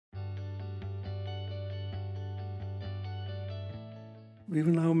We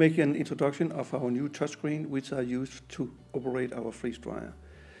will now make an introduction of our new touchscreen, which are used to operate our freeze dryer.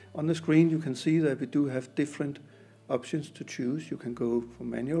 On the screen you can see that we do have different options to choose. You can go for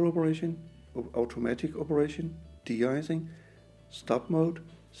manual operation, automatic operation, de-icing, stop mode,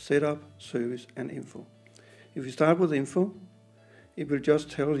 setup, service and info. If you start with info, it will just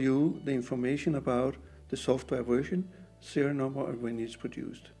tell you the information about the software version, serial number and when it's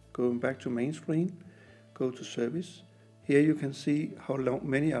produced. Going back to main screen, go to service. Here you can see how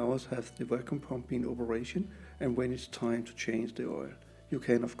many hours have the vacuum pump been in operation and when it's time to change the oil. You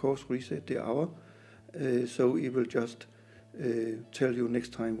can of course reset the hour, so it will just tell you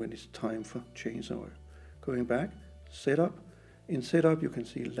next time when it's time for change oil. Going back, setup. In setup you can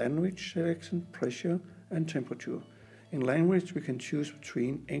see language selection, pressure and temperature. In language we can choose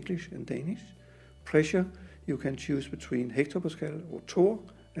between English and Danish. Pressure you can choose between hectopascal or torr,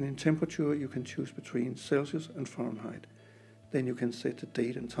 and in temperature you can choose between Celsius and Fahrenheit. Then you can set the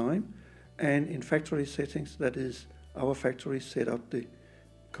date and time, and in factory settings, that is our factory set up the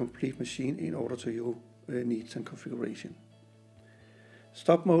complete machine in order to your needs and configuration.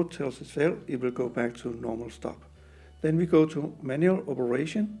 Stop mode tells itself it will go back to normal stop. Then we go to manual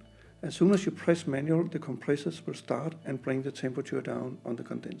operation. As soon as you press manual, the compressors will start and bring the temperature down on the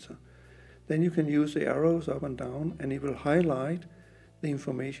condenser. Then you can use the arrows up and down and it will highlight the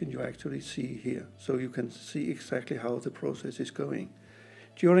information you actually see here, so you can see exactly how the process is going.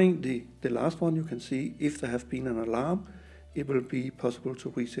 During the last one you can see if there have been an alarm, it will be possible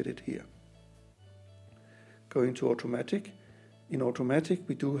to reset it here. Going to automatic. In automatic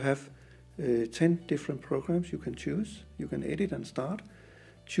we do have 10 different programs you can choose. You can edit and start.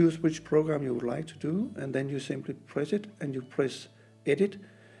 Choose which program you would like to do and then you simply press it and you press edit,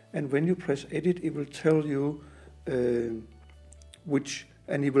 and when you press edit it will tell you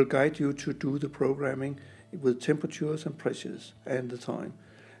and it will guide you to do the programming with temperatures and pressures and the time.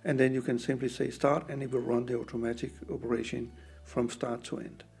 And then you can simply say start and it will run the automatic operation from start to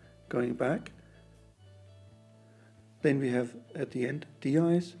end. Going back, then we have at the end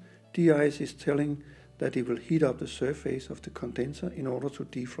de-ice. De-ice is telling that it will heat up the surface of the condenser in order to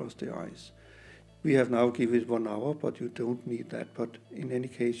defrost the ice. We have now given it 1 hour, but you don't need that. But in any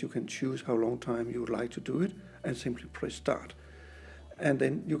case, you can choose how long time you would like to do it and simply press start. And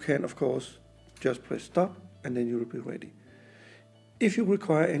then you can, of course, just press stop and then you will be ready. If you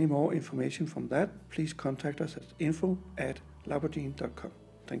require any more information from that, please contact us at info@labogene.com.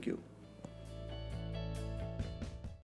 Thank you.